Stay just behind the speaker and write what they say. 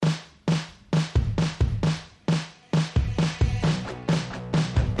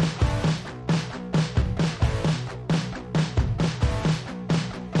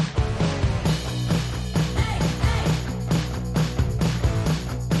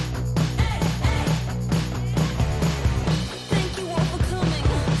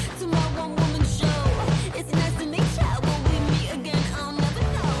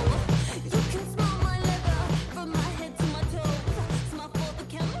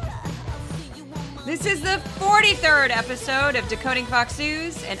This is the 43rd episode of Decoding Fox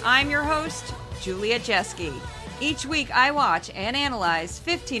News, and I'm your host, Julia Jeske. Each week, I watch and analyze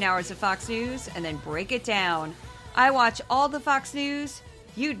 15 hours of Fox News and then break it down. I watch all the Fox News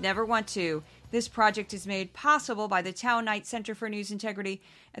you'd never want to. This project is made possible by the Town Knight Center for News Integrity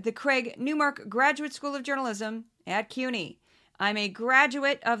at the Craig Newmark Graduate School of Journalism at CUNY. I'm a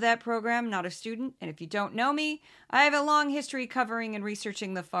graduate of that program, not a student, and if you don't know me, I have a long history covering and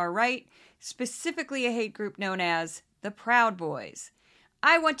researching the far right, specifically a hate group known as the Proud Boys.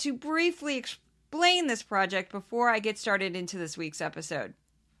 I want to briefly explain this project before I get started into this week's episode.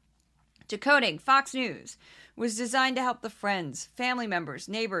 Decoding Fox News was designed to help the friends, family members,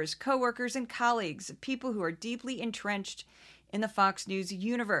 neighbors, coworkers, and colleagues of people who are deeply entrenched in the Fox News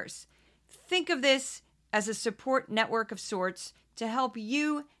universe. Think of this as a support network of sorts to help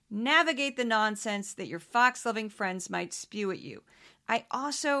you navigate the nonsense that your Fox-loving friends might spew at you. I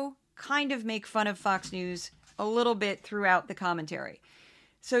also kind of make fun of Fox News a little bit throughout the commentary.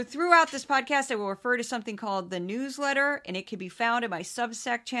 So throughout this podcast, I will refer to something called the newsletter, and it can be found in my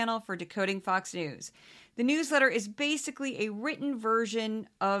Substack channel for Decoding Fox News. The newsletter is basically a written version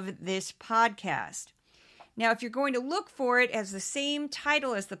of this podcast. Now, if you're going to look for it as the same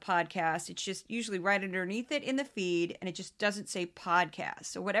title as the podcast, it's just usually right underneath it in the feed, and it just doesn't say podcast.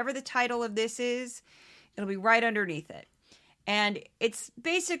 So whatever the title of this is, it'll be right underneath it. And it's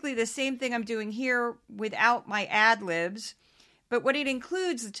basically the same thing I'm doing here without my ad libs. But what it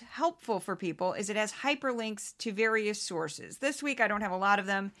includes that's helpful for people is it has hyperlinks to various sources. This week, I don't have a lot of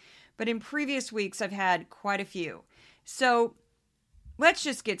them, but in previous weeks, I've had quite a few. So let's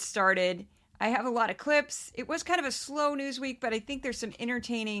just get started. I have a lot of clips. It was kind of a slow news week, but I think there's some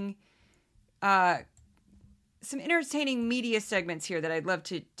entertaining media segments here that I'd love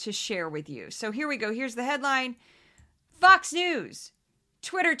to share with you. So here we go. Here's the headline. Fox News.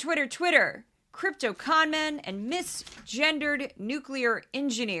 Twitter. Crypto conmen and misgendered nuclear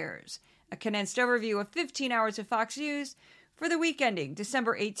engineers. A condensed overview of 15 hours of Fox News for the week ending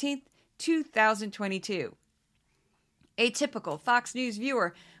December 18th, 2022. A typical Fox News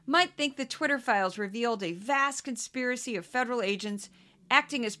viewer might think the Twitter files revealed a vast conspiracy of federal agents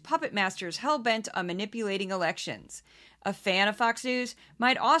acting as puppet masters hell-bent on manipulating elections. A fan of Fox News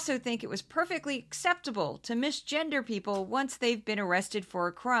might also think it was perfectly acceptable to misgender people once they've been arrested for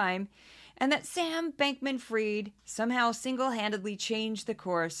a crime, and that Sam Bankman-Fried somehow single-handedly changed the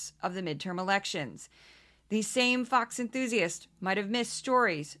course of the midterm elections. These same Fox enthusiasts might have missed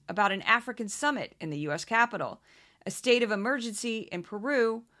stories about an African summit in the U.S. Capitol, a state of emergency in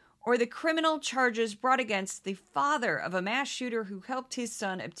Peru, or the criminal charges brought against the father of a mass shooter who helped his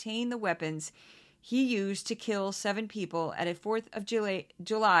son obtain the weapons he used to kill 7 people at a 4th of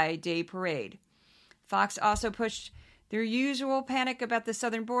July Day parade. Fox also pushed their usual panic about the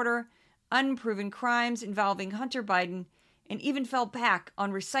southern border, unproven crimes involving Hunter Biden, and even fell back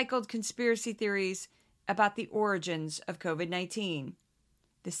on recycled conspiracy theories about the origins of COVID-19.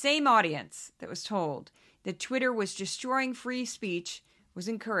 The same audience that was told that Twitter was destroying free speech was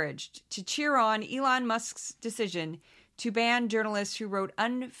encouraged to cheer on Elon Musk's decision to ban journalists who wrote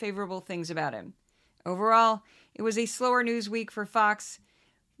unfavorable things about him. Overall, it was a slower news week for Fox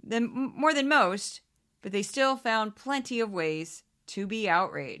more than most, but they still found plenty of ways to be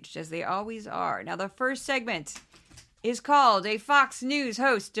outraged, as they always are. Now, the first segment is called A Fox News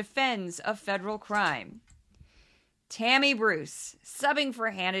Host Defends a Federal Crime. Tammy Bruce, subbing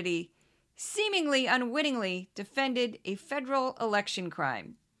for Hannity, seemingly unwittingly defended a federal election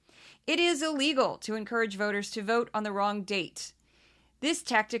crime. It is illegal to encourage voters to vote on the wrong date. This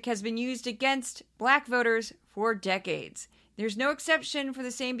tactic has been used against black voters for decades. There's no exception for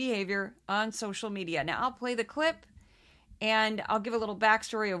the same behavior on social media. Now, I'll play the clip, and I'll give a little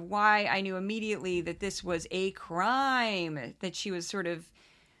backstory of why I knew immediately that this was a crime that she was sort of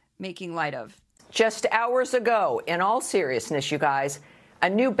making light of. Just hours ago, in all seriousness, you guys, a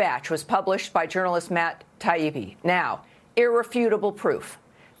new batch was published by journalist Matt Taibbi. Now, irrefutable proof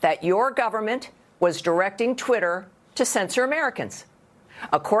that your government was directing Twitter to censor Americans.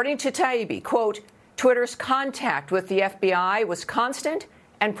 According to Taibbi, quote, Twitter's contact with the FBI was constant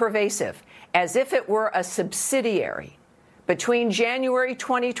and pervasive, as if it were a subsidiary. Between January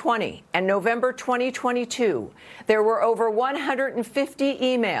 2020 and November 2022, there were over 150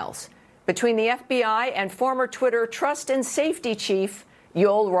 emails between the FBI and former Twitter Trust and Safety Chief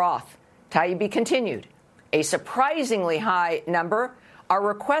Yoel Roth. Taibbi continued. A surprisingly high number are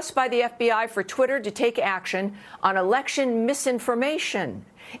requests by the FBI for Twitter to take action on election misinformation,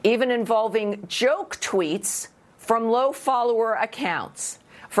 even involving joke tweets from low follower accounts.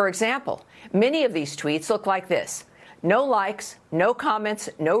 For example, many of these tweets look like this. No likes, no comments,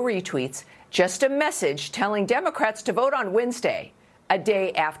 no retweets, just a message telling Democrats to vote on Wednesday, a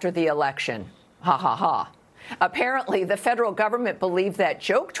day after the election. Ha ha ha. Apparently, the federal government believed that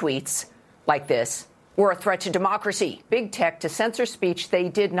joke tweets like this were a threat to democracy, big tech to censor speech they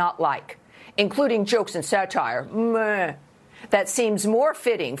did not like, including jokes and satire. Meh. That seems more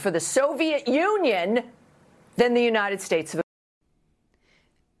fitting for the Soviet Union than the United States of America.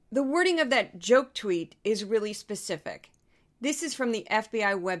 The wording of that joke tweet is really specific. This is from the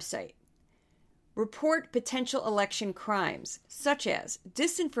FBI website. Report potential election crimes, such as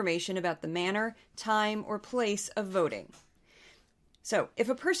disinformation about the manner, time, or place of voting. So, if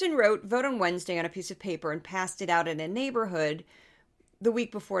a person wrote vote on Wednesday on a piece of paper and passed it out in a neighborhood the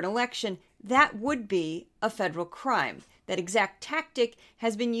week before an election, that would be a federal crime. That exact tactic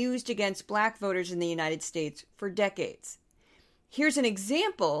has been used against black voters in the United States for decades. Here's an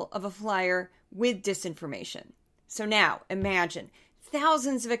example of a flyer with disinformation. So now, imagine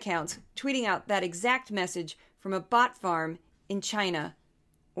thousands of accounts tweeting out that exact message from a bot farm in China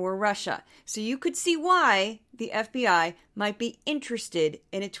or Russia. So you could see why the FBI might be interested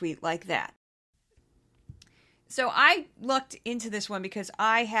in a tweet like that. So I looked into this one because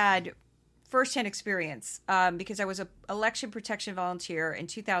I had firsthand experience because I was an election protection volunteer in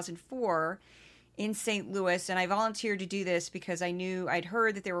 2004 in St. Louis, and I volunteered to do this because I'd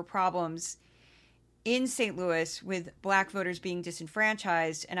heard that there were problems in St. Louis with black voters being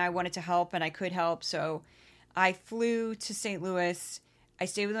disenfranchised, and I wanted to help, and I could help. So I flew to St. Louis. I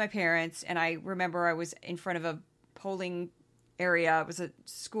stayed with my parents, and I remember I was in front of a polling area. It was a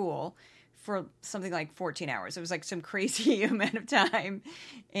school for something like 14 hours. It was like some crazy amount of time.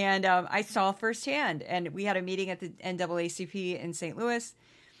 And I saw firsthand. And we had a meeting at the NAACP in St. Louis,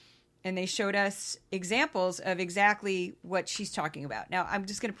 and they showed us examples of exactly what she's talking about. Now, I'm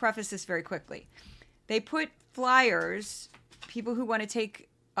just going to preface this very quickly. They put flyers, people who want to take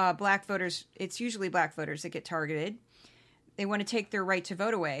black voters, it's usually black voters that get targeted. They want to take their right to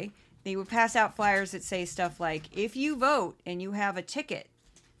vote away. They would pass out flyers that say stuff like, if you vote and you have a ticket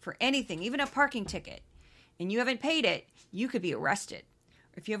for anything, even a parking ticket, and you haven't paid it, you could be arrested.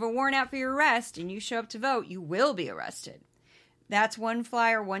 If you have a warrant out for your arrest and you show up to vote, you will be arrested. That's one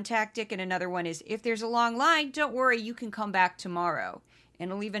flyer, one tactic, and another one is, if there's a long line, don't worry, you can come back tomorrow.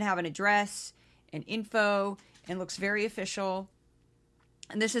 And it'll even have an address and info and looks very official.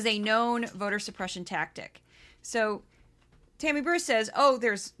 And this is a known voter suppression tactic. So Tammy Bruce says, oh,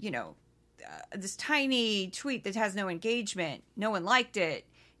 there's, this tiny tweet that has no engagement. No one liked it.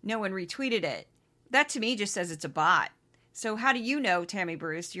 No one retweeted it. That to me just says it's a bot. So how do you know, Tammy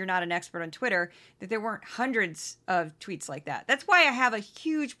Bruce, you're not an expert on Twitter, that there weren't hundreds of tweets like that? That's why I have a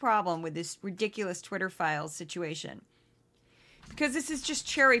huge problem with this ridiculous Twitter files situation. Because this is just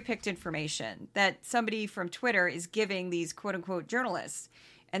cherry-picked information that somebody from Twitter is giving these quote-unquote journalists.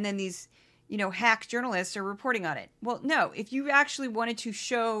 And then these, hack journalists are reporting on it. Well, no, if you actually wanted to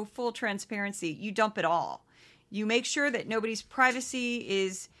show full transparency, you dump it all. You make sure that nobody's privacy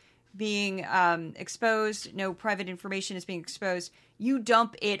is being exposed, no private information is being exposed. You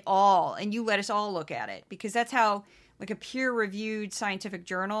dump it all and you let us all look at it, because that's how, like a peer-reviewed scientific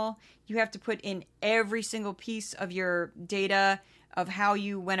journal, you have to put in every single piece of your data of how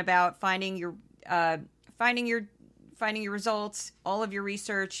you went about finding your results, all of your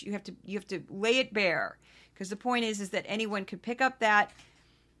research. You have to lay it bare, because the point is that anyone could pick up that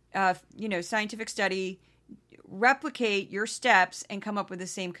scientific study, replicate your steps, and come up with the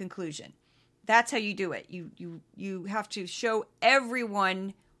same conclusion. That's how you do it. You have to show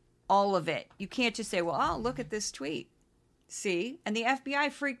everyone all of it. You can't just say, well, oh, look at this tweet. See? And the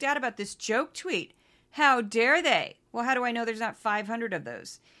FBI freaked out about this joke tweet. How dare they? Well, how do I know there's not 500 of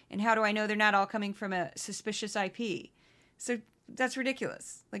those? And how do I know they're not all coming from a suspicious IP? So that's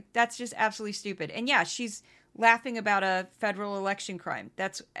ridiculous. Like, that's just absolutely stupid. And yeah, she's laughing about a federal election crime.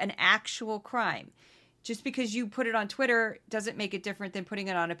 That's an actual crime. Just because you put it on Twitter doesn't make it different than putting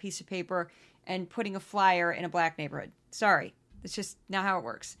it on a piece of paper and putting a flyer in a black neighborhood. Sorry. That's just not how it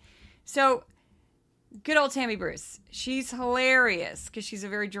works. So, good old Tammy Bruce. She's hilarious because she's a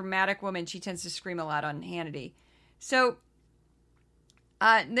very dramatic woman. She tends to scream a lot on Hannity. So,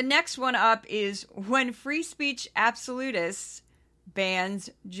 the next one up is when free speech absolutists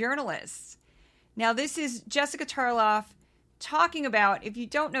bans journalists. Now, this is Jessica Tarloff talking about, if you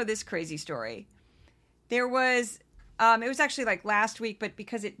don't know this crazy story, there was, it was actually like last week, but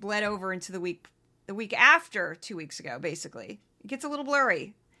because it bled over into the week after 2 weeks ago, basically, it gets a little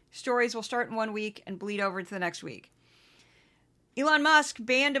blurry. Stories will start in 1 week and bleed over into the next week. Elon Musk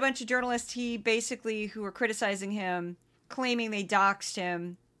banned a bunch of journalists who were criticizing him, claiming they doxed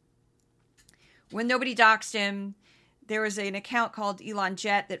him. When nobody doxed him, there was an account called Elon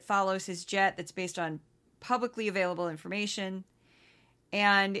Jet that follows his jet that's based on publicly available information.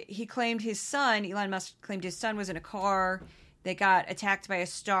 And he claimed his son, Elon Musk claimed his son was in a car that got attacked by a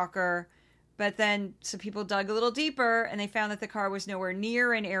stalker. But then some people dug a little deeper and they found that the car was nowhere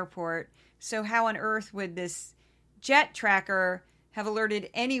near an airport. So how on earth would this jet tracker have alerted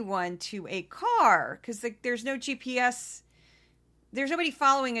anyone to a car? Because there's no GPS. There's nobody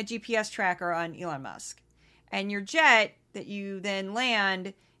following a GPS tracker on Elon Musk. And your jet that you then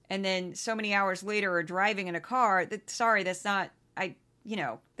land and then so many hours later are driving in a car, that's not,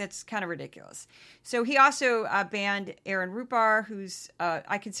 that's kind of ridiculous. So he also banned Aaron Rupar, who's,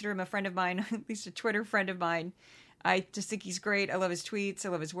 I consider him a friend of mine, at least a Twitter friend of mine. I just think he's great. I love his tweets. I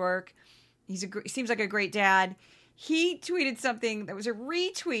love his work. He seems like a great dad. He tweeted something that was a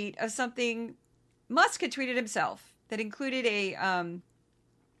retweet of something Musk had tweeted himself that included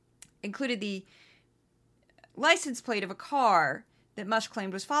the license plate of a car that Musk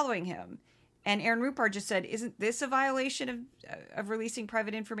claimed was following him. And Aaron Rupar just said, isn't this a violation of releasing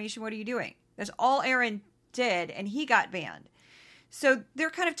private information? What are you doing? That's all Aaron did, and he got banned. So they're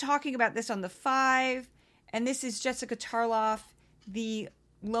kind of talking about this on The Five, and this is Jessica Tarloff, the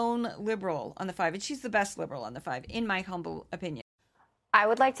lone liberal on The Five, and she's the best liberal on The Five, in my humble opinion. I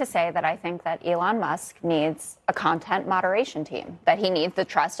would like to say that I think that Elon Musk needs a content moderation team, that he needs the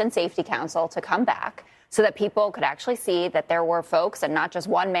Trust and Safety Council to come back so that people could actually see that there were folks and not just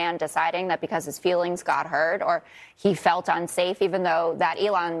one man deciding that because his feelings got hurt or he felt unsafe, even though that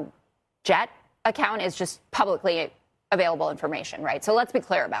Elon Jet account is just publicly available information, right? So let's be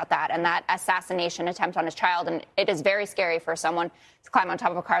clear about that. And that assassination attempt on his child, and it is very scary for someone to climb on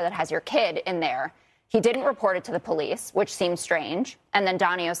top of a car that has your kid in there. He didn't report it to the police, which seems strange. And then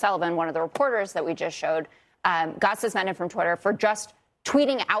Donnie O'Sullivan, one of the reporters that we just showed, got suspended from Twitter for just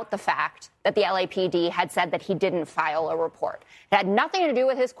tweeting out the fact that the LAPD had said that he didn't file a report. It had nothing to do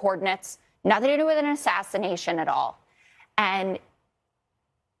with his coordinates, nothing to do with an assassination at all. And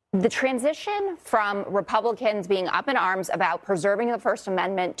the transition from Republicans being up in arms about preserving the First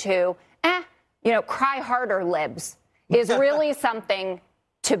Amendment to, cry harder libs is really something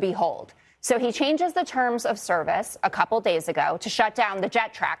to behold. So he changes the terms of service a couple days ago to shut down the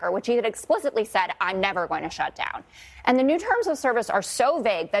jet tracker, which he had explicitly said, I'm never going to shut down. And the new terms of service are so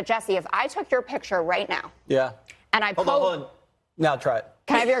vague that, Jesse, if I took your picture right now. Yeah. And I Hold on. Now try it.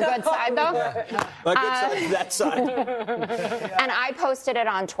 Can I have your good side, though? Yeah. My good side is that side. And I posted it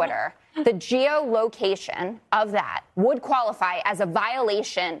on Twitter. The geolocation of that would qualify as a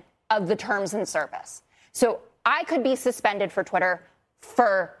violation of the terms and service. So I could be suspended for Twitter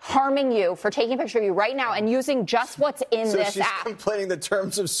for harming you, for taking a picture of you right now and using just what's in this app. So she's complaining the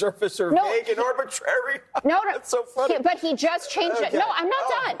terms of service are vague and arbitrary? No. That's so funny. But he just changed it. No, I'm not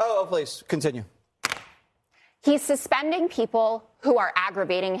done. Oh, please, continue. He's suspending people who are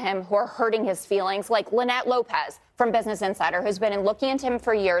aggravating him, who are hurting his feelings, like Lynette Lopez from Business Insider, who's been looking into him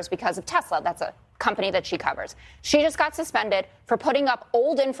for years because of Tesla. That's a company that she covers. She just got suspended for putting up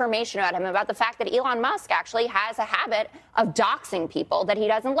old information about him, about the fact that Elon Musk actually has a habit of doxing people that he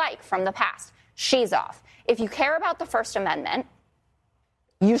doesn't like from the past. She's off. If you care about the First Amendment,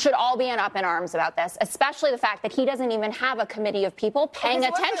 you should all be up in arms about this, especially the fact that he doesn't even have a committee of people paying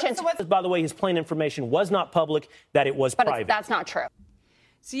attention. By the way, his plain information was not public, that it was private. That's not true.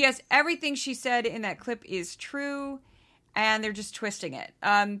 So, yes, everything she said in that clip is true, and they're just twisting it.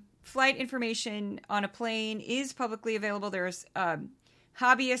 Flight information on a plane is publicly available. There's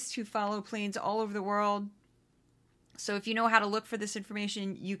hobbyists who follow planes all over the world. So if you know how to look for this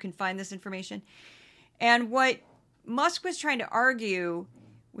information, you can find this information. And what Musk was trying to argue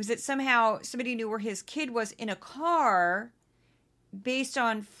was that somehow somebody knew where his kid was in a car based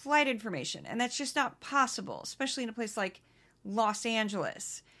on flight information. And that's just not possible, especially in a place like Los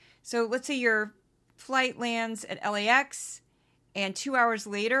Angeles. So let's say your flight lands at LAX and 2 hours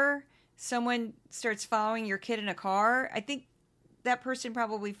later, someone starts following your kid in a car. I think that person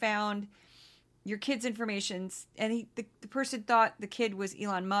probably found your kid's information, and the person thought the kid was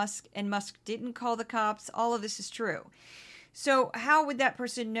Elon Musk, and Musk didn't call the cops. All of this is true. So how would that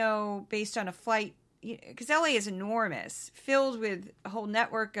person know based on a flight? Because LA is enormous, filled with a whole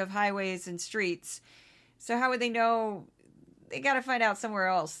network of highways and streets. So how would they know? They got to find out somewhere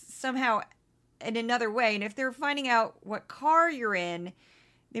else, somehow in another way. And if they're finding out what car you're in,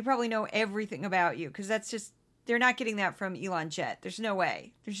 they probably know everything about you, because that's just, they're not getting that from Elon Jet. There's no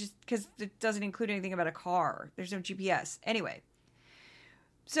way. There's just, because it doesn't include anything about a car. There's no GPS. Anyway.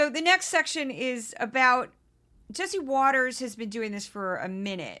 So the next section is about, Jesse Waters has been doing this for a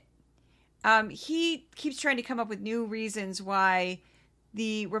minute. He keeps trying to come up with new reasons why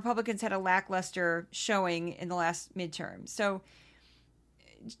the Republicans had a lackluster showing in the last midterm. So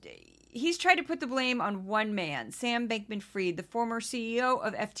he's tried to put the blame on one man, Sam Bankman-Fried, the former CEO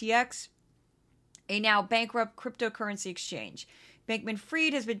of FTX, a now bankrupt cryptocurrency exchange.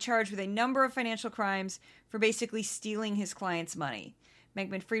 Bankman-Fried has been charged with a number of financial crimes for basically stealing his clients' money.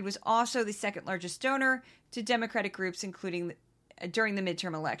 Bankman-Fried was also the second largest donor to Democratic groups, including during the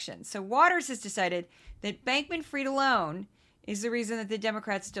midterm elections. So Waters has decided that Bankman-Fried alone is the reason that the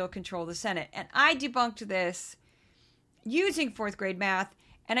Democrats still control the Senate. And I debunked this using fourth grade math.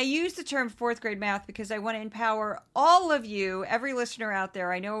 And I use the term fourth grade math because I want to empower all of you, every listener out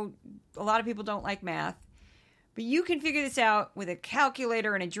there. I know a lot of people don't like math, but you can figure this out with a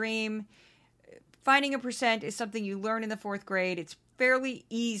calculator and a dream. Finding a percent is something you learn in the fourth grade. It's fairly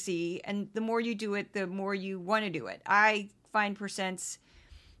easy, and the more you do it, the more you want to do it. I find percents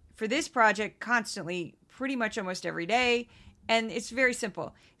for this project constantly, pretty much almost every day, and it's very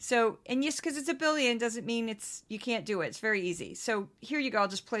simple. So, and just because it's a billion doesn't mean you can't do it. It's very easy. So here you go. I'll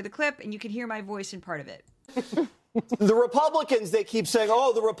just play the clip, and you can hear my voice in part of it. The Republicans, they keep saying,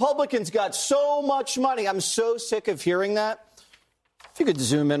 oh, the Republicans got so much money. I'm so sick of hearing that. If you could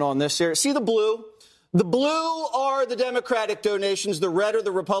zoom in on this here. See the blue? The blue are the Democratic donations. The red are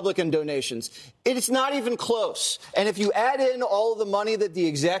the Republican donations. It's not even close. And if you add in all of the money that the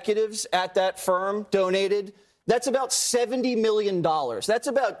executives at that firm donated, that's about $70 million. That's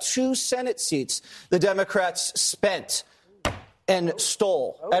about 2 Senate seats the Democrats spent and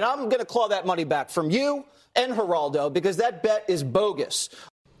stole. And I'm going to claw that money back from you and Geraldo because that bet is bogus.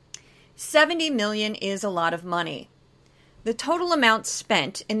 $70 million is a lot of money. The total amount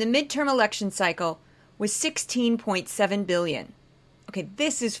spent in the midterm election cycle was $16.7 billion. Okay,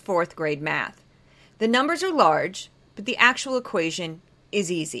 this is fourth grade math. The numbers are large, but the actual equation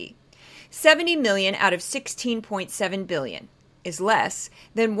is easy. 70 million out of 16.7 billion is less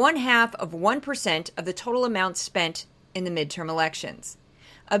than 0.5% of the total amount spent in the midterm elections.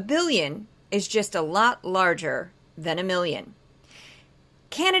 $1 billion is just a lot larger than $1 million.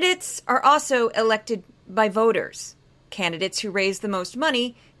 Candidates are also elected by voters. Candidates who raise the most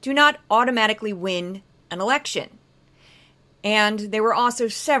money do not automatically win an election. And there were also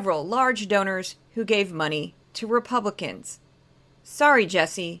several large donors who gave money to Republicans. Sorry,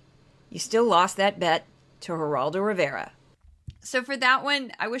 Jesse, you still lost that bet to Geraldo Rivera. So for that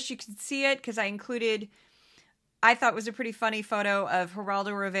one, I wish you could see it because I thought it was a pretty funny photo of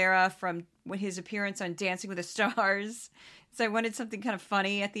Geraldo Rivera from his appearance on Dancing with the Stars. So I wanted something kind of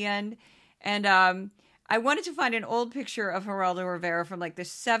funny at the end. And I wanted to find an old picture of Geraldo Rivera from like the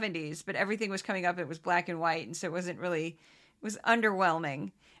 70s, but everything was coming up. It was black and white, and so it was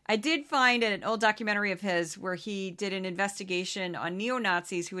underwhelming. I did find an old documentary of his where he did an investigation on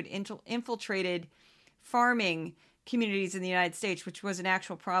neo-Nazis who had infiltrated farming communities in the United States, which was an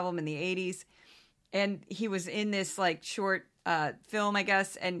actual problem in the 80s. And he was in this like short film, I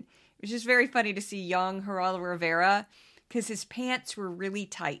guess, and it was just very funny to see young Geraldo Rivera because his pants were really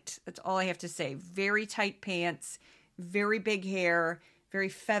tight. That's all I have to say. Very tight pants, very big hair, very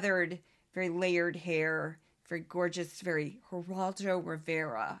feathered, very layered hair, very gorgeous, very Geraldo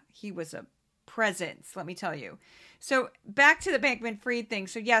Rivera. He was a presence, let me tell you. So back to the Bankman-Fried thing.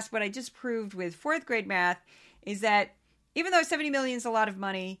 So yes, what I just proved with fourth grade math is that even though 70 million is a lot of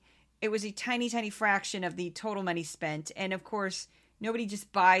money, it was a tiny, tiny fraction of the total money spent. And of course, nobody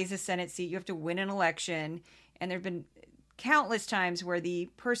just buys a Senate seat. You have to win an election. And there have been countless times where the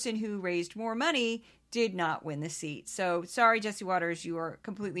person who raised more money did not win the seat. So sorry, Jesse Waters, you are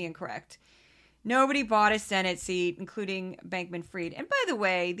completely incorrect. Nobody bought a Senate seat, including Bankman-Fried. And by the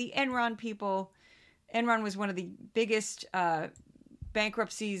way, the Enron people, Enron was one of the biggest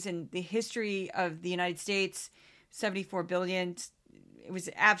bankruptcies in the history of the United States, $74 billion. It was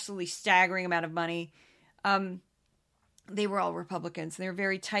an absolutely staggering amount of money. They were all Republicans. They were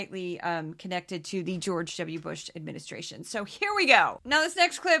very tightly connected to the George W. Bush administration. So here we go. Now, this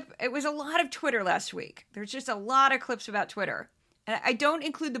next clip, it was a lot of Twitter last week. There's just a lot of clips about Twitter. And I don't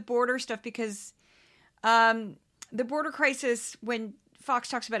include the border stuff because the border crisis, when Fox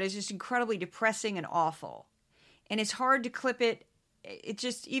talks about it, is just incredibly depressing and awful. And it's hard to clip it. It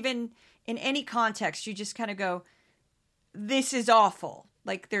just, even in any context, you just kind of go, this is awful.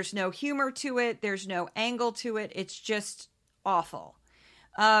 Like, there's no humor to it. There's no angle to it. It's just awful.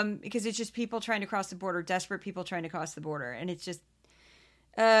 Because it's just people trying to cross the border, desperate people trying to cross the border. And it's just,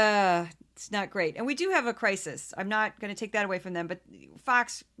 it's not great. And we do have a crisis. I'm not going to take that away from them. But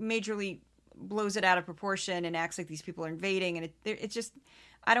Fox majorly blows it out of proportion and acts like these people are invading. And it's just,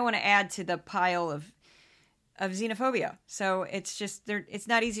 I don't want to add to the pile of xenophobia. So it's just, it's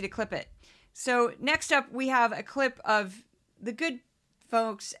not easy to clip it. So next up, we have a clip of the good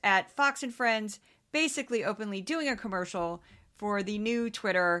folks at Fox and Friends basically openly doing a commercial for the new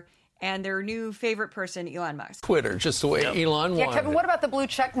Twitter and their new favorite person, Elon Musk. Twitter, just the way Elon wanted. Yeah, Kevin, what about the blue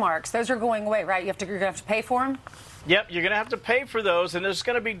check marks? Those are going away, right? You're going to have to pay for them? Yep, you're going to have to pay for those, and there's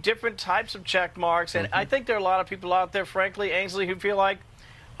going to be different types of check marks. And I think there are a lot of people out there, frankly, Ainsley, who feel like,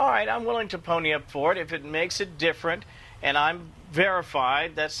 all right, I'm willing to pony up for it if it makes it different, and I'm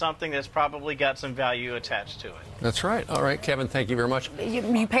verified. That's something that's probably got some value attached to it. That's right. All right, Kevin, thank you very much.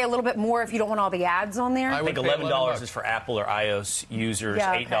 You pay a little bit more if you don't want all the ads on there? I think $11 is for Apple or iOS users,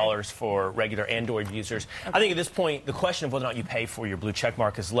 $8 for regular Android users. I think at this point, the question of whether or not you pay for your blue check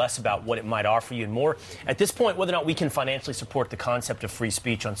mark is less about what it might offer you and more, at this point, whether or not we can financially support the concept of free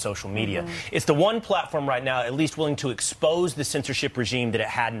speech on social media. It's the one platform right now at least willing to expose the censorship regime that it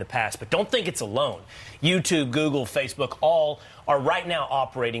had in the past. But don't think it's alone. YouTube, Google, Facebook, all are right now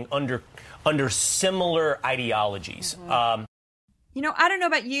operating under similar ideologies. I don't know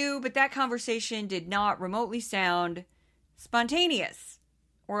about you, but that conversation did not remotely sound spontaneous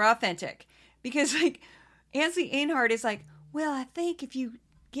or authentic. Because, Ainsley Earhardt is like, well, I think if you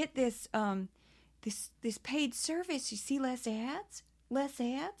get this this paid service, you see less ads,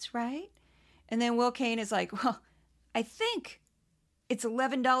 right? And then Will Cain is like, well, I think it's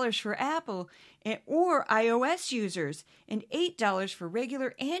 $11 for Apple or iOS users and $8 for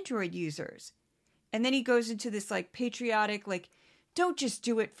regular Android users. And then he goes into this patriotic, don't just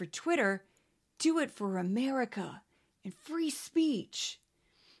do it for Twitter, do it for America and free speech.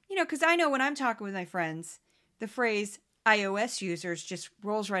 Because I know when I'm talking with my friends, the phrase iOS users just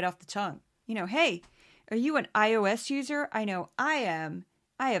rolls right off the tongue. Hey, are you an iOS user? I know I am.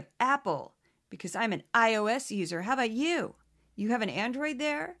 I have Apple because I'm an iOS user. How about you? You have an Android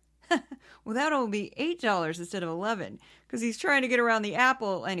there? Well, that'll be $8 instead of $11 because he's trying to get around the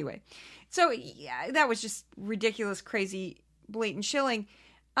Apple anyway. So, yeah, that was just ridiculous, crazy, blatant shilling,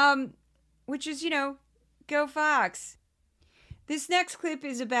 which is, go Fox. This next clip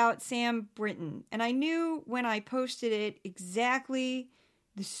is about Sam Brinton, and I knew when I posted it exactly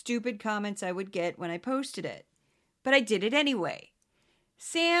the stupid comments I would get when I posted it, but I did it anyway.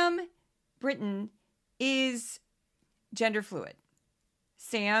 Sam Brinton is gender fluid.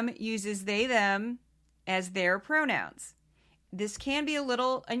 Sam uses they, them as their pronouns. This can be a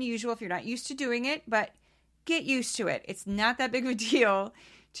little unusual if you're not used to doing it, but get used to it. It's not that big of a deal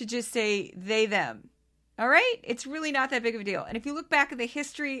to just say they, them. All right? It's really not that big of a deal. And if you look back at the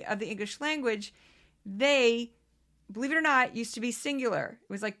history of the English language, they, believe it or not, used to be singular.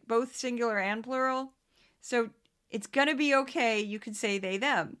 It was both singular and plural. So it's going to be okay. You can say they,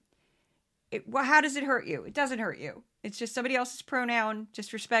 them. How does it hurt you? It doesn't hurt you. It's just somebody else's pronoun.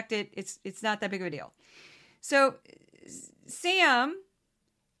 Just respect it. It's not that big of a deal. So Sam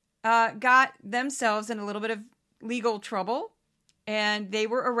got themselves in a little bit of legal trouble, and they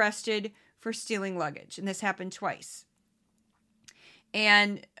were arrested for stealing luggage. And this happened twice.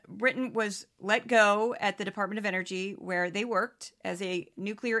 And Brinton was let go at the Department of Energy, where they worked as a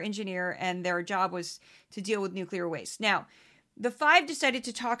nuclear engineer, and their job was to deal with nuclear waste. Now, the Five decided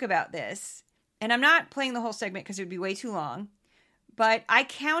to talk about this, and I'm not playing the whole segment because it would be way too long, but I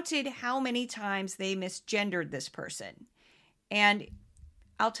counted how many times they misgendered this person. And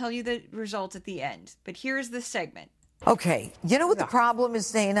I'll tell you the result at the end. But here's the segment. Okay, you know what the problem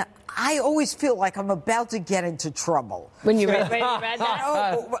is, Dana? I always feel like I'm about to get into trouble. When you read that?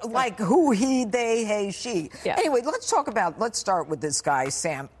 Oh, like who, he, they, hey, she. Yeah. Anyway, let's start with this guy,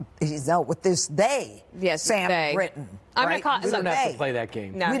 Sam. He's out with this they. Yes, Sam they. Brinton. I'm right? going to We don't have to play that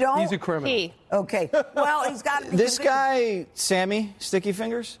game. No. We don't? He's a criminal. He. Okay, well, he's got to be This guy, Sammy Sticky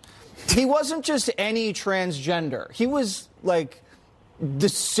Fingers, he wasn't just any transgender. He was the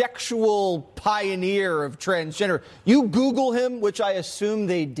sexual pioneer of transgender. You Google him, which I assume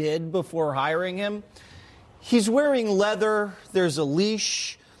they did before hiring him. He's wearing leather. There's a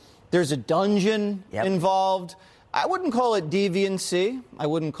leash. There's a dungeon involved. I wouldn't call it deviancy. I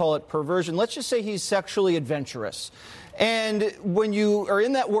wouldn't call it perversion. Let's just say he's sexually adventurous. And when you are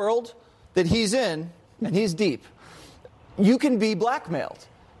in that world that he's in, and he's deep, you can be blackmailed.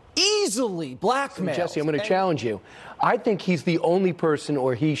 Easily blackmailed. Jesse, I'm going to challenge you. I think he's the only person,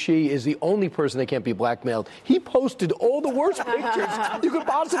 or he, she, is the only person that can't be blackmailed. He posted all the worst pictures you could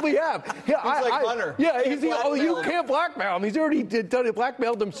possibly have. Yeah, he's like Hunter. Yeah, you can't blackmail him. He's already done it,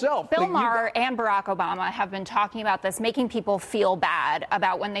 blackmailed himself. Bill Maher and Barack Obama have been talking about this, making people feel bad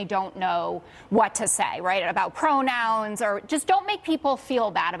about when they don't know what to say, right? About pronouns, or just don't make people feel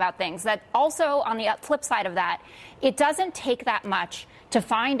bad about things. That also, on the flip side of that, it doesn't take that much to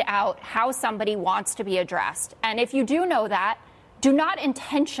find out how somebody wants to be addressed. And if you do know that, do not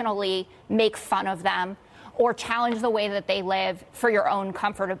intentionally make fun of them or challenge the way that they live for your own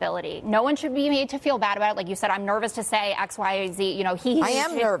comfortability. No one should be made to feel bad about it. Like you said, I'm nervous to say X, Y, Z. You know, I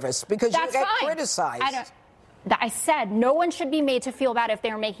am nervous because you get criticized. I said no one should be made to feel bad if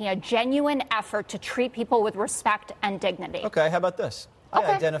they're making a genuine effort to treat people with respect and dignity. Okay, how about this? Okay.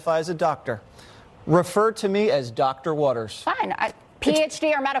 I identify as a doctor. Refer to me as Dr. Waters. Fine.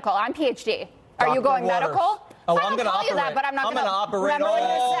 PhD or medical? I'm PhD. Are you going Waters. medical? Oh, I'm going to call you that, but I'm not going to operate remember when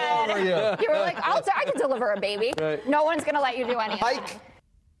you said, over you. You were like, I can deliver a baby. Right. No one's going to let you do anything.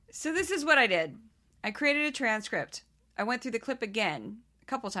 So this is what I did. I created a transcript. I went through the clip again, a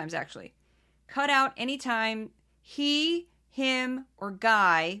couple times actually. Cut out any time he, him, or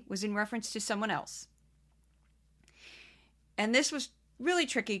guy was in reference to someone else. And this was really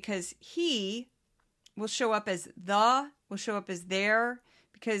tricky because he will show up as will show up as there,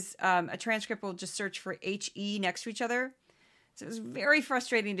 because a transcript will just search for HE next to each other. So it was very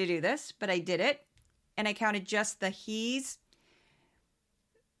frustrating to do this, but I did it. And I counted just the he's.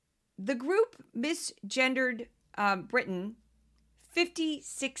 The group Misgendered Britain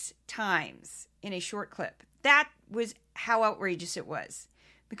 56 times in a short clip. That was how outrageous it was.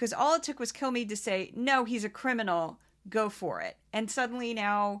 Because all it took was Kilmeade to say, no, he's a criminal, go for it. And suddenly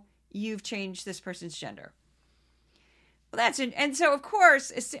now you've changed this person's gender. Well, and so, of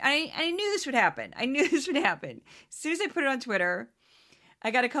course, I knew this would happen. As soon as I put it on Twitter,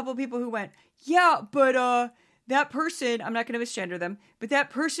 I got a couple of people who went, yeah, but that person, I'm not going to misgender them, but that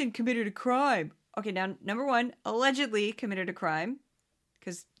person committed a crime. Okay, now, number one, allegedly committed a crime,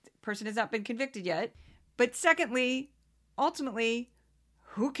 because the person has not been convicted yet. But secondly, ultimately,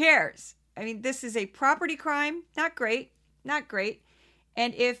 who cares? I mean, this is a property crime. Not great.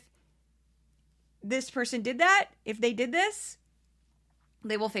 And if this person did that, if they did this,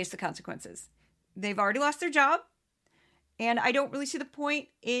 they will face the consequences. They've already lost their job. And I don't really see the point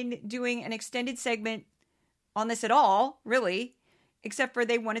in doing an extended segment on this at all, really, except for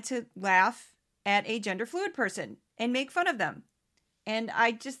they wanted to laugh at a gender fluid person and make fun of them. And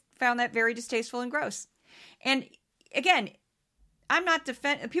I just found that very distasteful and gross. And again, I'm not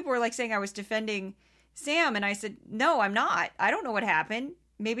people were like saying I was defending Sam, and I said, no, I'm not. I don't know what happened.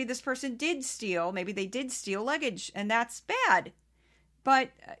 Maybe this person did steal. Maybe they did steal luggage, and that's bad. But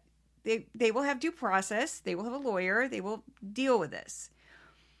they will have due process. They will have a lawyer. They will deal with this.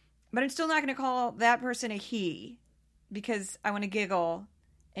 But I'm still not going to call that person a he, because I want to giggle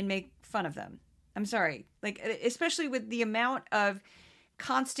and make fun of them. I'm sorry. Like, especially with the amount of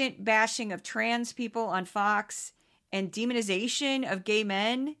constant bashing of trans people on Fox and demonization of gay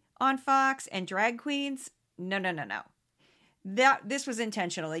men on Fox and drag queens. No. This was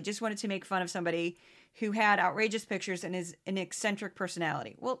intentional. They just wanted to make fun of somebody who had outrageous pictures and is an eccentric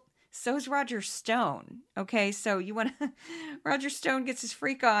personality. Well, so is Roger Stone. Okay, so Roger Stone gets his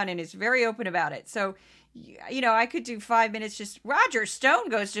freak on and is very open about it. So, I could do 5 minutes just, Roger Stone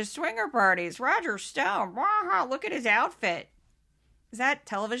goes to swinger parties. Roger Stone, wow, look at his outfit. Is that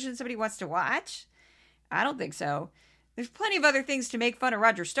television somebody wants to watch? I don't think so. There's plenty of other things to make fun of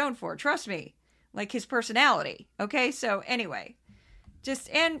Roger Stone for, trust me. Like his personality. Okay, so anyway.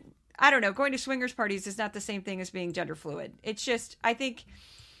 And I don't know, going to swingers parties is not the same thing as being gender fluid. It's just, I think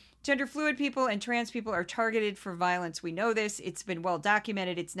gender fluid people and trans people are targeted for violence. We know this. It's been well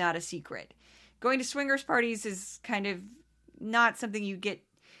documented. It's not a secret. Going to swingers parties is kind of not something you get.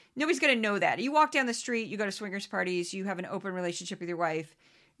 Nobody's going to know that. You walk down the street, you go to swingers parties, you have an open relationship with your wife.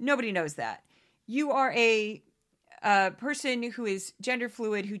 Nobody knows that. You are a person who is gender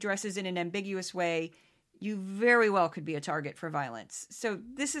fluid, who dresses in an ambiguous way. You very well could be a target for violence. So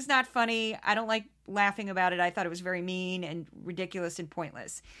this is not funny. I don't like laughing about it. I thought it was very mean and ridiculous and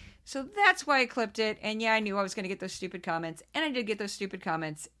pointless. So that's why I clipped it. And yeah, I knew I was going to get those stupid comments. And I did get those stupid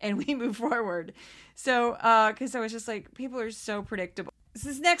comments. And we moved forward. So, because I was just like, people are so predictable. So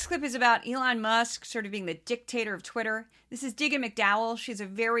this next clip is about Elon Musk sort of being the dictator of Twitter. This is Diggin McDowell. She's a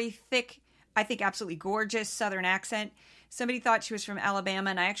very thick, I think absolutely gorgeous Southern accent. Somebody thought she was from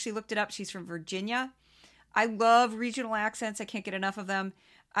Alabama, and I actually looked it up. She's from Virginia. I love regional accents. I can't get enough of them.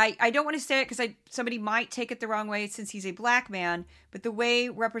 I don't want to say it because somebody might take it the wrong way since he's a black man, but the way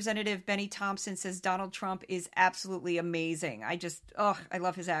Representative Benny Thompson says Donald Trump is absolutely amazing. I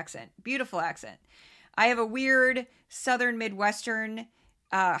love his accent. Beautiful accent. I have a weird Southern Midwestern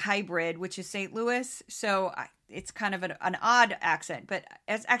hybrid, which is St. Louis, so it's kind of an odd accent, but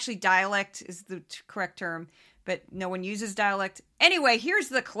it's actually dialect is the correct term, but no one uses dialect. Anyway, here's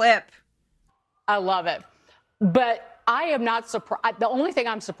the clip. I love it. But I am not surprised. The only thing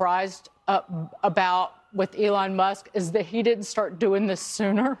I'm surprised about with Elon Musk is that he didn't start doing this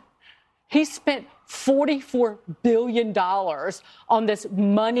sooner. He spent $44 billion on this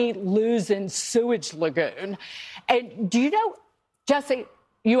money-losing sewage lagoon. And do you know, Jesse,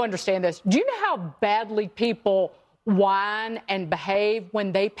 you understand this. Do you know how badly people whine and behave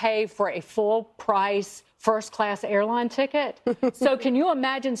when they pay for a full-price first-class airline ticket? So can you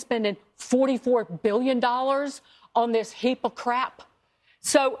imagine spending $44 billion on this heap of crap?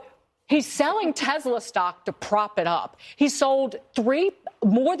 So he's selling Tesla stock to prop it up. He sold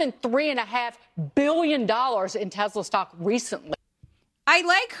more than $3.5 billion in Tesla stock recently. I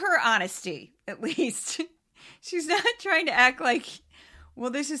like her honesty, at least. She's not trying to act like, well,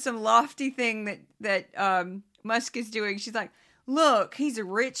 this is some lofty thing that Musk is doing. She's like, look, he's a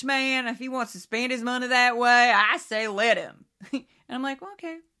rich man. If he wants to spend his money that way, I say let him. And I'm like, well,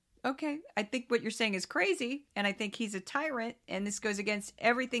 okay. I think what you're saying is crazy, and I think he's a tyrant, and this goes against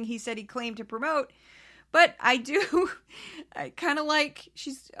everything he said he claimed to promote. But I kind of like,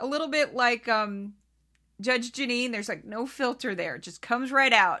 she's a little bit like Judge Jeanine. There's like no filter there. It just comes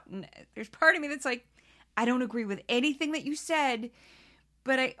right out. And there's part of me that's like, I don't agree with anything that you said,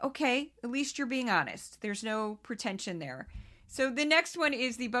 but at least you're being honest. There's no pretension there. So the next one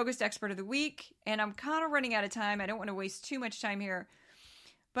is the bogus expert of the week, and I'm kind of running out of time. I don't want to waste too much time here.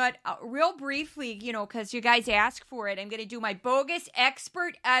 But real briefly, because you guys asked for it, I'm going to do my bogus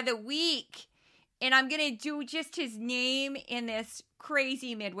expert of the week. And I'm going to do just his name in this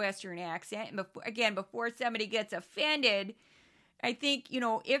crazy Midwestern accent. And before somebody gets offended, I think,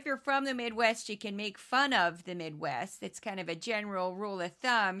 if you're from the Midwest, you can make fun of the Midwest. It's kind of a general rule of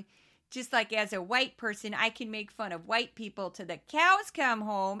thumb. Just like as a white person, I can make fun of white people till the cows come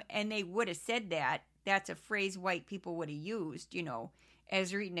home, and they would have said that. That's a phrase white people would have used, as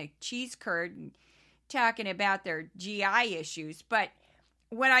they're eating a cheese curd and talking about their GI issues. But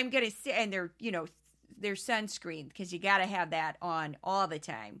what I'm going to say, and their sunscreen, because you got to have that on all the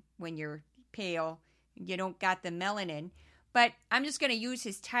time when you're pale, you don't got the melanin. But I'm just going to use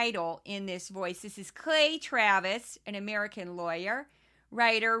his title in this voice. This is Clay Travis, an American lawyer,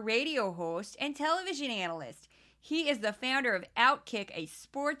 writer, radio host, and television analyst. He is the founder of Outkick, a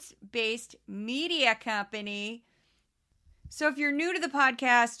sports-based media company. So if you're new to the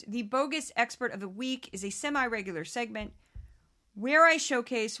podcast, the Bogus Expert of the Week is a semi-regular segment where I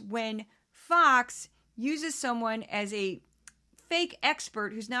showcase when Fox uses someone as a fake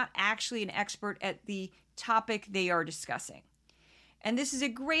expert who's not actually an expert at the topic they are discussing. And this is a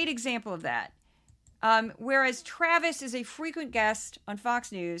great example of that. Whereas Travis is a frequent guest on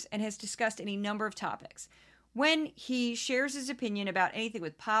Fox News and has discussed any number of topics. When he shares his opinion about anything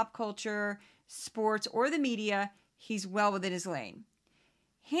with pop culture, sports, or the media, he's well within his lane.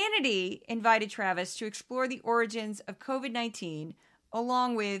 Hannity invited Travis to explore the origins of COVID-19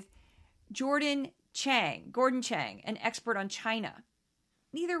 along with Gordon Chang, an expert on China.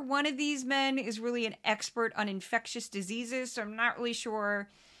 Neither one of these men is really an expert on infectious diseases, so I'm not really sure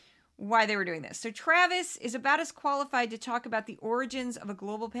why they were doing this. So Travis is about as qualified to talk about the origins of a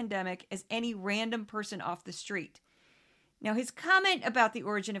global pandemic as any random person off the street. Now, his comment about the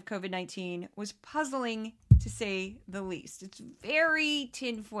origin of COVID-19 was puzzling, to say the least. It's very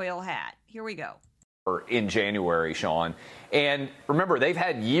tinfoil hat. Here we go. In January, Sean. And remember, they've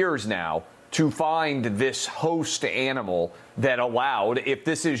had years now to find this host animal that allowed, if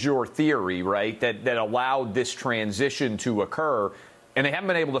this is your theory, right, that allowed this transition to occur, and they haven't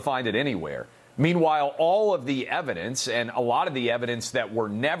been able to find it anywhere. Meanwhile, all of the evidence, and a lot of the evidence that we're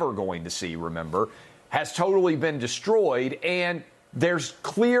never going to see, remember, has totally been destroyed, and there's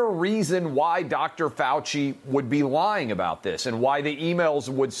clear reason why Dr. Fauci would be lying about this and why the emails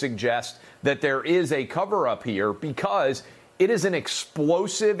would suggest that there is a cover-up here, because it is an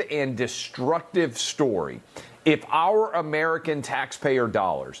explosive and destructive story. If our American taxpayer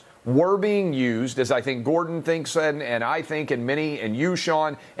dollars were being used, as I think Gordon thinks and I think and you,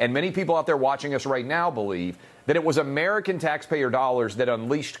 Sean, and many people out there watching us right now believe, that it was American taxpayer dollars that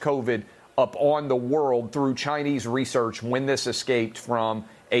unleashed COVID up on the world through Chinese research when this escaped from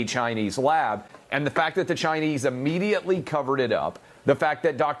a Chinese lab. And the fact that the Chinese immediately covered it up, the fact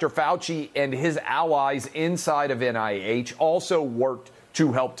that Dr. Fauci and his allies inside of NIH also worked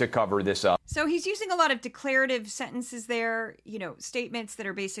to help to cover this up. So he's using a lot of declarative sentences there, statements that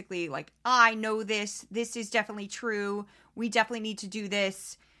are basically like, I know this is definitely true, we definitely need to do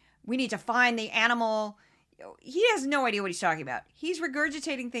this, we need to find the animal. He has no idea what he's talking about. He's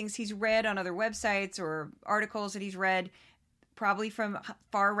regurgitating things he's read on other websites or articles that he's read, probably from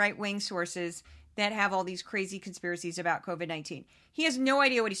far right-wing sources that have all these crazy conspiracies about COVID-19. He has no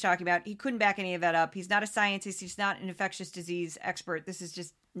idea what he's talking about. He couldn't back any of that up. He's not a scientist. He's not an infectious disease expert. This is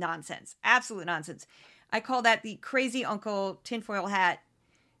just nonsense. Absolute nonsense. I call that the crazy uncle tinfoil hat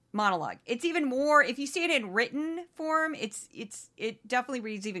monologue. It's even more, if you see it in written form, it definitely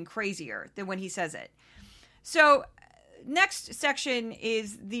reads even crazier than when he says it. So next section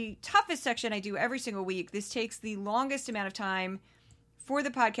is the toughest section I do every single week. This takes the longest amount of time for the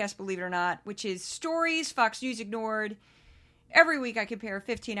podcast, believe it or not, which is stories Fox News ignored. Every week I compare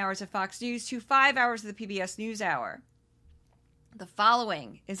 15 hours of Fox News to 5 hours of the PBS NewsHour. The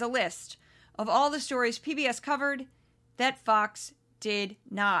following is a list of all the stories PBS covered that Fox did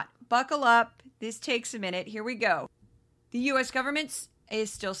not. Buckle up. This takes a minute. Here we go. The U.S. government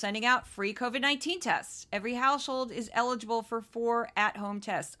is still sending out free COVID-19 tests. Every household is eligible for 4 at-home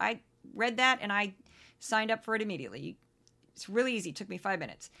tests. I read that and I signed up for it immediately. It's really easy. It took me 5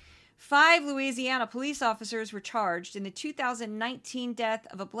 minutes. 5 Louisiana police officers were charged in the 2019 death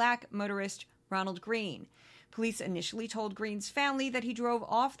of a black motorist, Ronald Green. Police initially told Green's family that he drove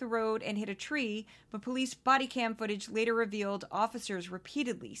off the road and hit a tree, but police body cam footage later revealed officers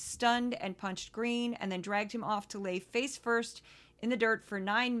repeatedly stunned and punched Green and then dragged him off to lay face first in the dirt for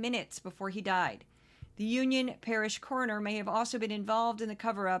 9 minutes before he died. The Union Parish coroner may have also been involved in the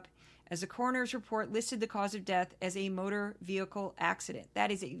cover-up, as the coroner's report listed the cause of death as a motor vehicle accident.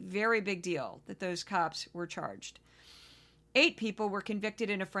 That is a very big deal that those cops were charged. 8 people were convicted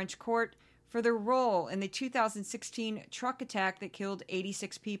in a French court for their role in the 2016 truck attack that killed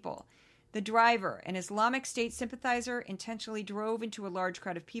 86 people. The driver, an Islamic State sympathizer, intentionally drove into a large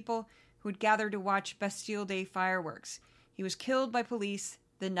crowd of people who had gathered to watch Bastille Day fireworks. He was killed by police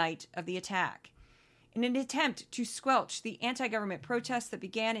the night of the attack. In an attempt to squelch the anti-government protests that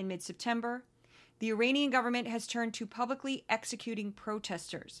began in mid-September, the Iranian government has turned to publicly executing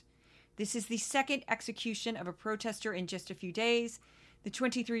protesters. This is the second execution of a protester in just a few days. The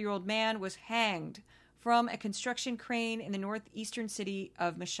 23-year-old man was hanged from a construction crane in the northeastern city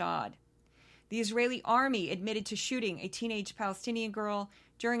of Mashhad. The Israeli army admitted to shooting a teenage Palestinian girl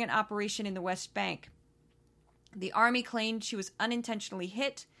during an operation in the West Bank. The army claimed she was unintentionally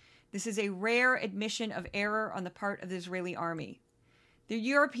hit. This is a rare admission of error on the part of the Israeli army. The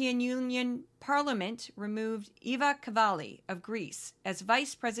European Union Parliament removed Eva Kavala of Greece as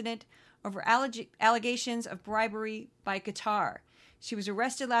vice president over allegations of bribery by Qatar. She was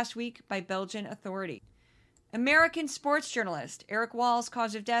arrested last week by Belgian authorities. American sports journalist Eric Wall's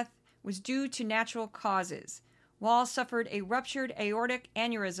cause of death was due to natural causes. Wall suffered a ruptured aortic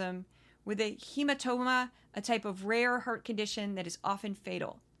aneurysm with a hematoma, a type of rare heart condition that is often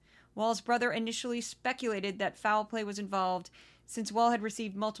fatal. Wall's brother initially speculated that foul play was involved, since Wall had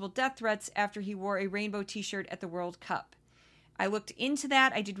received multiple death threats after he wore a rainbow t-shirt at the World Cup. I looked into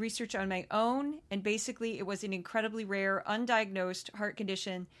that. I did research on my own, and basically it was an incredibly rare, undiagnosed heart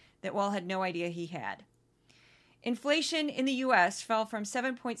condition that Wall had no idea he had. Inflation in the U.S. fell from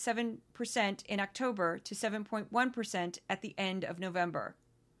 7.7% in October to 7.1% at the end of November.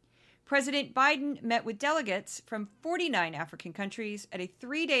 President Biden met with delegates from 49 African countries at a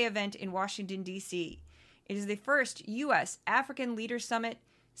 3-day event in Washington, D.C. It is the first U.S. African Leaders Summit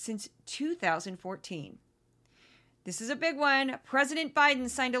since 2014. This is a big one. President Biden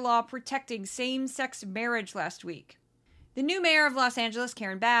signed a law protecting same-sex marriage last week. The new mayor of Los Angeles,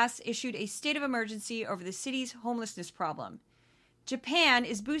 Karen Bass, issued a state of emergency over the city's homelessness problem. Japan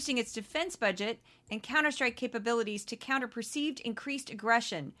is boosting its defense budget and counterstrike capabilities to counter perceived increased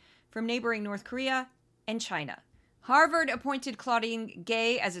aggression from neighboring North Korea and China. Harvard appointed Claudine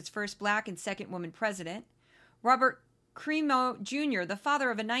Gay as its first black and second woman president. Robert Crimo Jr., the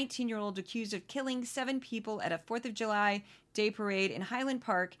father of a 19-year-old accused of killing 7 people at a 4th of July Day parade in Highland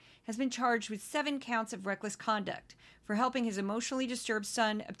Park, has been charged with 7 counts of reckless conduct for helping his emotionally disturbed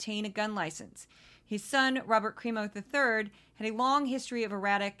son obtain a gun license. His son, Robert Crimo III, had a long history of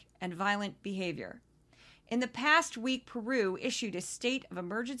erratic and violent behavior. In the past week, Peru issued a state of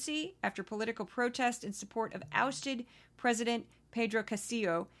emergency after political protest in support of ousted President Pedro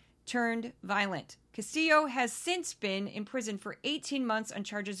Castillo turned violent. Castillo has since been imprisoned for 18 months on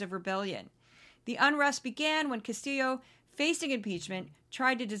charges of rebellion. The unrest began when Castillo, facing impeachment,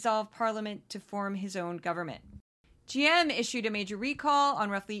 tried to dissolve parliament to form his own government. GM issued a major recall on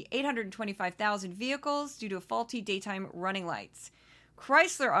roughly 825,000 vehicles due to faulty daytime running lights.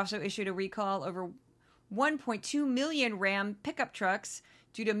 Chrysler also issued a recall over 1.2 million Ram pickup trucks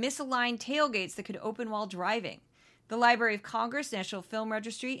due to misaligned tailgates that could open while driving. The Library of Congress National Film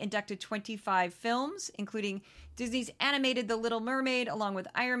Registry inducted 25 films, including Disney's animated The Little Mermaid, along with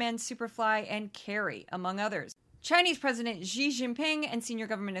Iron Man, Superfly, and Carrie, among others. Chinese President Xi Jinping and senior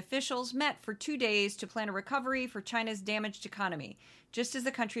government officials met for 2 days to plan a recovery for China's damaged economy, just as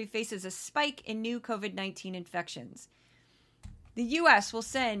the country faces a spike in new COVID-19 infections. The U.S. will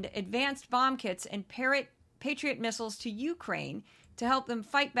send advanced bomb kits and Patriot missiles to Ukraine to help them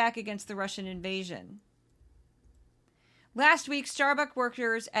fight back against the Russian invasion. Last week, Starbucks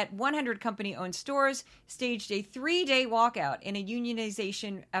workers at 100 company-owned stores staged a 3-day walkout in a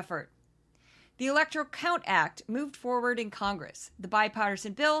unionization effort. The Electoral Count Act moved forward in Congress. The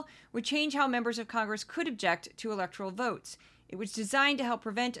bipartisan bill would change how members of Congress could object to electoral votes. It was designed to help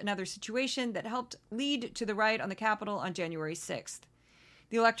prevent another situation that helped lead to the riot on the Capitol on January 6th.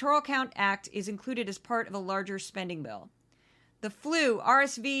 The Electoral Count Act is included as part of a larger spending bill. The flu,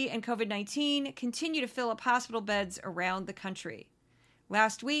 RSV, and COVID-19 continue to fill up hospital beds around the country.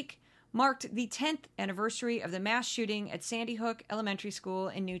 Last week marked the 10th anniversary of the mass shooting at Sandy Hook Elementary School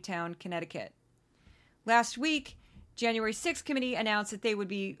in Newtown, Connecticut. Last week, January 6th committee announced that they would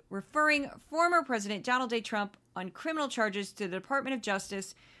be referring former President Donald J. Trump on criminal charges to the Department of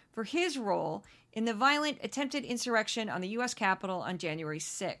Justice for his role in the violent attempted insurrection on the U.S. Capitol on January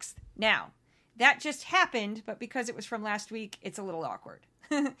 6th. Now, that just happened, but because it was from last week, it's a little awkward.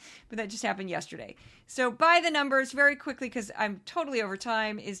 But that just happened yesterday. So by the numbers, very quickly, because I'm totally over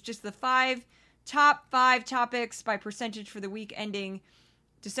time, is just the top five topics by percentage for the week ending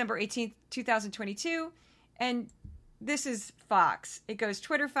December 18th, 2022. And this is Fox. It goes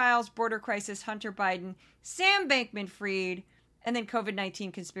Twitter files, border crisis, Hunter Biden, Sam Bankman-Fried, and then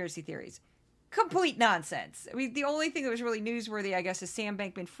COVID-19 conspiracy theories. Complete nonsense. I mean, the only thing that was really newsworthy, I guess, is Sam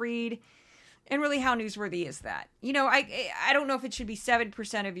Bankman-Fried. And really, how newsworthy is that? You know, I don't know if it should be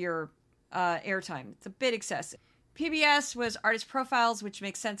 7% of your airtime. It's a bit excessive. PBS was artist profiles, which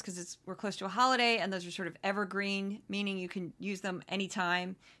makes sense because we're close to a holiday, and those are sort of evergreen, meaning you can use them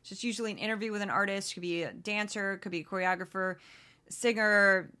anytime. So it's usually an interview with an artist. It could be a dancer, could be a choreographer,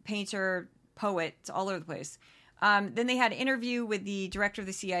 singer, painter, poet. It's all over the place. Then they had an interview with the director of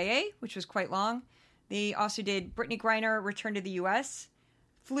the CIA, which was quite long. They also did Brittany Griner return to the U.S.,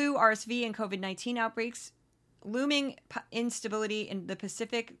 flu, RSV, and COVID-19 outbreaks, looming instability in the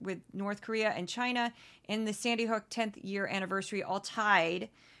Pacific with North Korea and China, and the Sandy Hook 10th year anniversary, all tied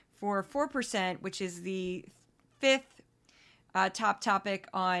for 4%, which is the fifth top topic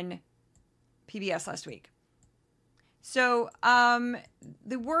on PBS last week. So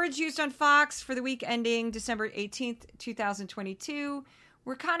the words used on Fox for the week ending December 18th, 2022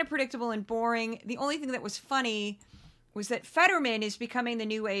 were kind of predictable and boring. The only thing that was funny was that Fetterman is becoming the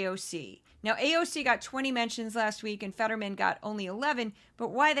new AOC. Now, AOC got 20 mentions last week, and Fetterman got only 11,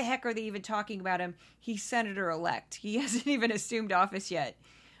 but why the heck are they even talking about him? He's senator-elect. He hasn't even assumed office yet.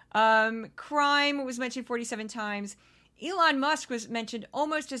 Crime was mentioned 47 times. Elon Musk was mentioned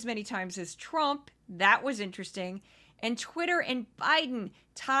almost as many times as Trump. That was interesting. And Twitter and Biden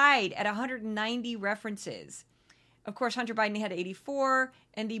tied at 190 references. Of course, Hunter Biden had 84,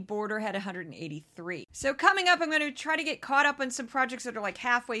 and the border had 183. So coming up, I'm going to try to get caught up on some projects that are like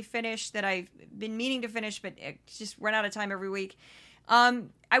halfway finished that I've been meaning to finish, but just run out of time every week.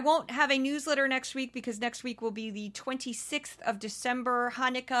 I won't have a newsletter next week because next week will be the 26th of December,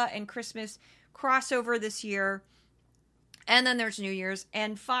 Hanukkah and Christmas crossover this year. And then there's New Year's,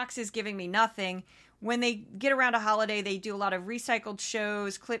 and Fox is giving me nothing. When they get around a holiday, they do a lot of recycled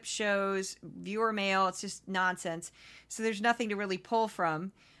shows, clip shows, viewer mail. It's just nonsense. So there's nothing to really pull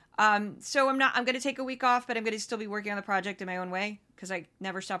from. So I'm going to take a week off, but I'm going to still be working on the project in my own way because I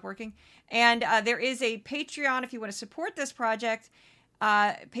never stop working. And there is a Patreon if you want to support this project.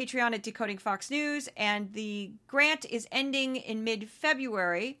 Patreon at Decoding Fox News. And the grant is ending in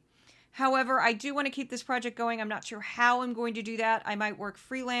mid-February. However, I do want to keep this project going. I'm not sure how I'm going to do that. I might work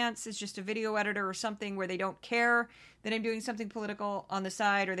freelance as just a video editor or something where they don't care that I'm doing something political on the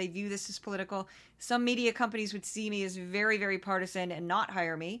side or they view this as political. Some media companies would see me as very, very partisan and not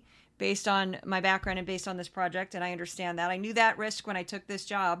hire me based on my background and based on this project, and I understand that. I knew that risk when I took this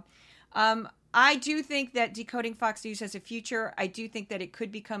job. I do think that Decoding Fox News has a future. I do think that it could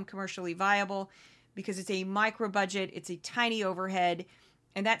become commercially viable because it's a micro budget. It's a tiny overhead.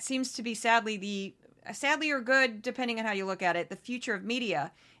 And that seems to be sadly or good, depending on how you look at it, the future of media,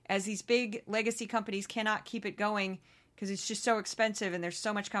 as these big legacy companies cannot keep it going because it's just so expensive and there's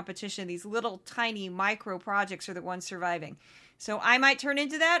so much competition. These little tiny micro projects are the ones surviving. So I might turn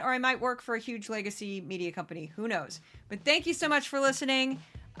into that, or I might work for a huge legacy media company. Who knows? But thank you so much for listening.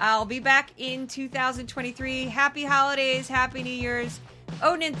 I'll be back in 2023. Happy holidays. Happy New Year's.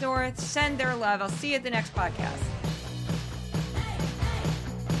 Odin and North, send their love. I'll see you at the next podcast.